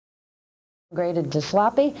Graded to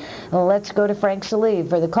sloppy. Let's go to Frank Salive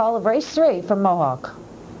for the call of race 3 from Mohawk.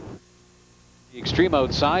 The extreme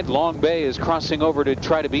outside, Long Bay is crossing over to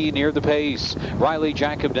try to be near the pace. Riley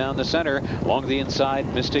Jacob down the center. Along the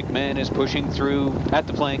inside, Mystic Man is pushing through at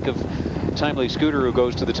the flank of Timely Scooter, who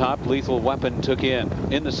goes to the top. Lethal Weapon took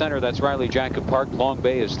in the center. That's Riley Jacob parked. Long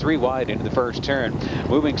Bay is 3 wide into the first turn.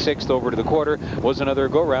 Moving 6th over to the quarter was another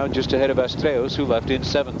go-round just ahead of ASTREOS, who left in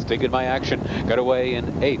 7th. Taken by Action, got away in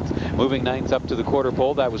 8th. Moving 9th up to the quarter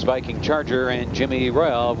pole, that was Viking Charger, and Jimmy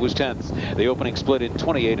Royale was 10th. The opening split in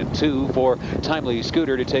 28 and 2 for Timely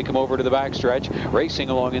Scooter to take him over to the backstretch. Racing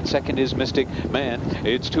along in 2nd is Mystic Man.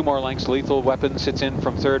 It's 2 more lengths. Lethal Weapon sits in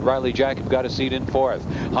from 3rd. Riley Jacob got a seat in 4th.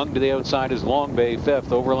 Hung to the outside is Long Bay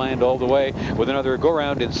 5th. Overland all the way with another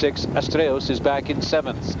go-round in 6th. ASTREOS is back in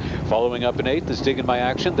 7th. Following up in 8th is Taken by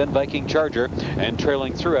Action, then Viking Charger, and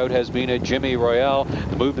trailing throughout has been a Jimmy Royale.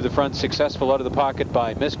 The move to the front successful out of the pocket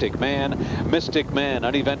by Mystic Man. Mystic Man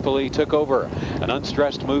uneventfully took over. An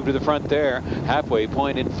unstressed move to the front there. Halfway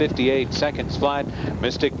point in 58 seconds flat.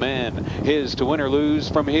 Mystic Man, his to win or lose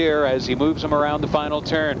from here as he moves him around the final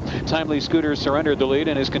turn. Timely Scooter surrendered the lead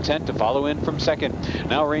and is content to follow in from 2nd.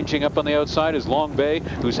 Now ranging up on the outside is Long Bay,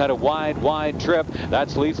 who's had a wide trip.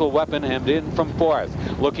 That's Lethal Weapon hemmed in from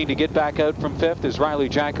 4th. Looking to get back out from 5th is Riley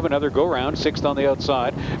Jacob, another go-round. 6th on the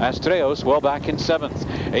outside. ASTREOS well back in 7th.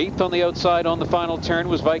 8th on the outside on the final turn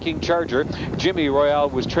was Viking Charger. Jimmy Royale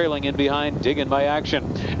was trailing in behind, Taken by Action.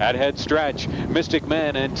 At head stretch, Mystic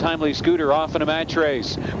Man and Timely Scooter off in a match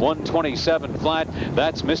race. 127 flat.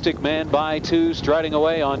 That's Mystic Man by 2, striding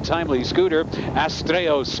away on Timely Scooter.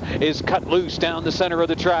 ASTREOS is cut loose down the center of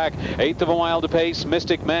the track. 1/8 of a mile to pace.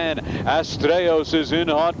 Mystic Man. ASTREOS is in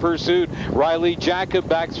hot pursuit. Riley Jacob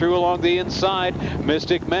back through along the inside.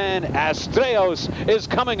 Mystic Man. ASTREOS is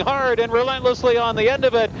coming hard and relentlessly on the end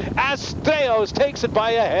of it. ASTREOS takes it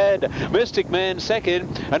by a head. Mystic Man 2nd.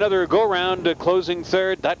 Another go-round closing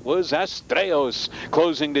 3rd. That was ASTREOS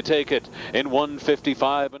closing to take it in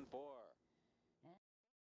 1:55.